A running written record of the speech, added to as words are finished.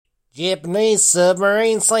Japanese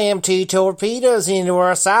submarine slammed 2 torpedoes into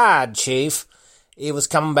our side, Chief. It was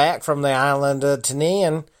coming back from the island of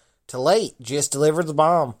Tinian. Too late, just delivered the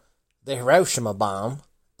bomb. The Hiroshima bomb.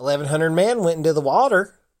 1,100 men went into the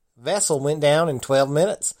water. Vessel went down in 12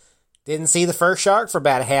 minutes. Didn't see the first shark for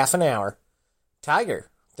about a half an hour. Tiger,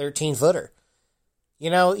 13-footer. You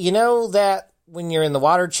know that when you're in the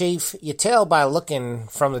water, Chief, you tell by looking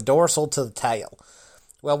from the dorsal to the tail.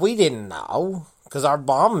 Well, we didn't know, because our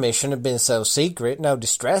bomb mission had been so secret, no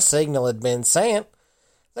distress signal had been sent.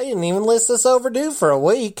 They didn't even list us overdue for a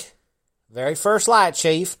week. Very first light,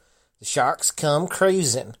 Chief, the sharks come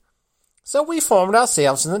cruising. So we formed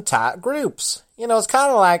ourselves into tight groups. It's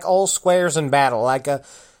kind of like old squares in battle, like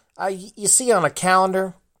you see on a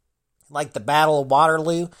calendar, like the Battle of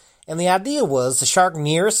Waterloo. And the idea was the shark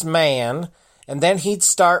nearest man, and then he'd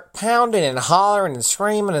start pounding and hollering and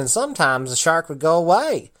screaming, and sometimes the shark would go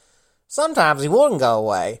away. Sometimes he wouldn't go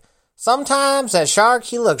away. Sometimes that shark,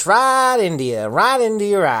 he looks right into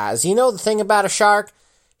your eyes. You know the thing about a shark?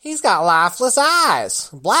 He's got lifeless eyes,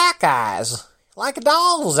 black eyes, like a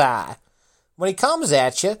doll's eye. When he comes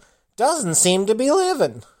at you, doesn't seem to be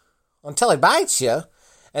living. Until he bites you,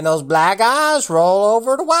 and those black eyes roll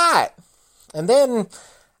over to white. And then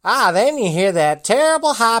you hear that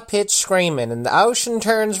terrible high-pitched screaming, and the ocean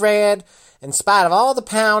turns red. In spite of all the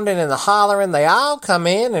pounding and the hollering, they all come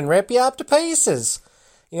in and rip you up to pieces.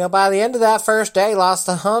 By the end of that first day, lost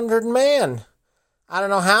 100 men. I don't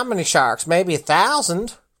know how many sharks, maybe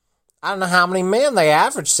 1,000. I don't know how many men, they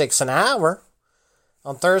average 6 an hour.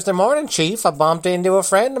 On Thursday morning, Chief, I bumped into a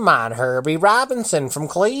friend of mine, Herbie Robinson from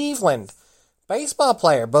Cleveland. Baseball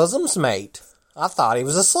player, bosom's mate. I thought he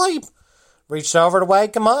was asleep. Reached over to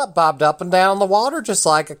wake him up, bobbed up and down the water just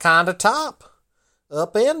like a kind of top.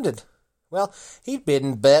 Upended. Well, he'd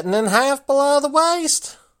been bitten in half below the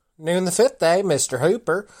waist. Noon the 5th day, Mr.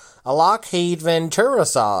 Hooper, a Lockheed Ventura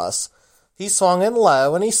saw us. He swung in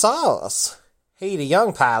low and he saw us. He'd a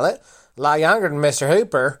young pilot, a lot younger than Mr.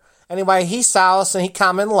 Hooper. Anyway, he saw us and he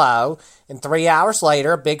come in low, and 3 hours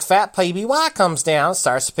later, a big fat PBY comes down and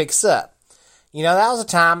starts to pick us up. That was the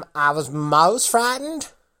time I was most frightened.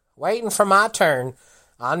 Waiting for my turn.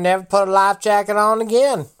 I'll never put a life jacket on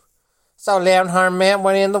again. So 1,100 men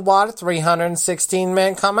went in the water, 316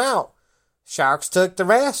 men come out. Sharks took the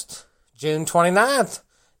rest. June 29th,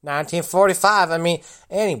 1945.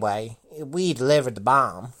 Anyway, we delivered the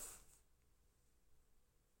bomb.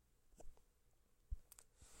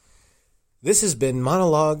 This has been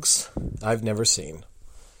Monologues I've Never Seen,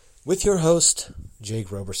 with your host,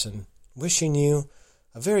 Jake Roberson, wishing you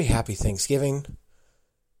a very happy Thanksgiving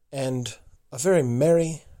and a very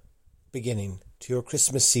merry beginning to your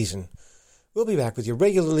Christmas season. We'll be back with your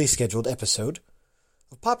regularly scheduled episode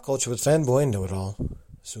of Pop Culture with Fanboy and Know-It-All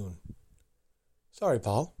soon. Sorry,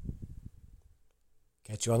 Paul.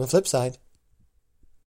 Catch you on the flip side.